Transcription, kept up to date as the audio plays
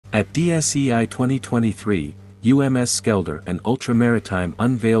At DSEI 2023, UMS Skeldar and Ultra Maritime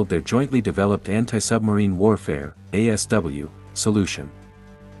unveiled their jointly developed anti-submarine warfare (ASW) solution.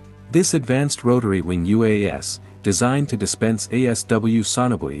 This advanced rotary wing UAS, designed to dispense ASW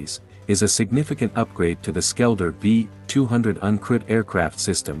sonobuoys, is a significant upgrade to the Skeldar V 200 uncrewed aircraft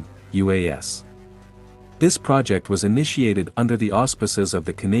system (UAS). This project was initiated under the auspices of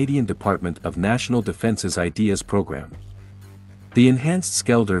the Canadian Department of National Defence's IDEAS program. The enhanced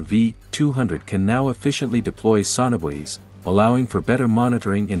Skeldar V 200 can now efficiently deploy sonobuoys, allowing for better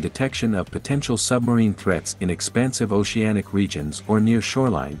monitoring and detection of potential submarine threats in expansive oceanic regions or near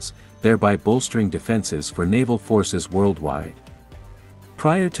shorelines, thereby bolstering defenses for naval forces worldwide.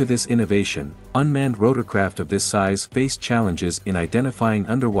 Prior to this innovation, unmanned rotorcraft of this size faced challenges in identifying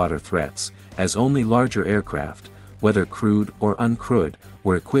underwater threats, as only larger aircraft, whether crewed or uncrewed,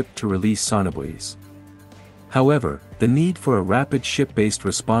 were equipped to release sonobuoys. However, the need for a rapid ship-based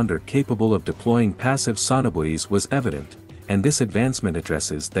responder capable of deploying passive sonobuoys was evident, and this advancement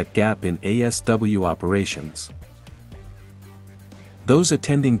addresses that gap in ASW operations. Those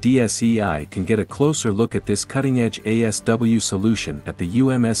attending DSEI can get a closer look at this cutting-edge ASW solution at the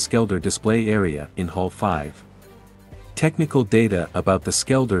UMS Skeldar display area in Hall 5. Technical data about the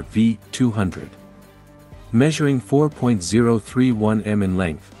Skeldar V 200. Measuring 4.031 m in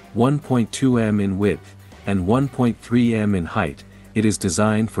length, 1.2 m in width, and 1.3 m in height, it is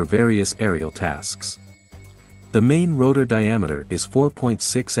designed for various aerial tasks. The main rotor diameter is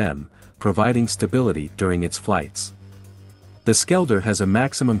 4.6 m, providing stability during its flights. The Skeldar has a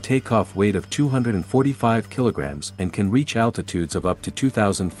maximum takeoff weight of 245 kilograms and can reach altitudes of up to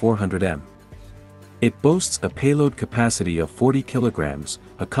 2,400 m. It boasts a payload capacity of 40 kilograms,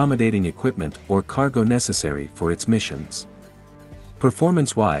 accommodating equipment or cargo necessary for its missions.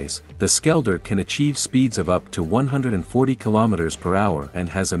 Performance-wise, the Skeldar can achieve speeds of up to 140 km per hour and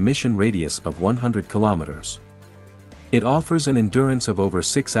has a mission radius of 100 km. It offers an endurance of over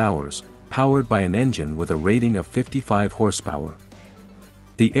 6 hours, powered by an engine with a rating of 55 horsepower.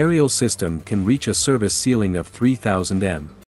 The aerial system can reach a service ceiling of 3,000 m.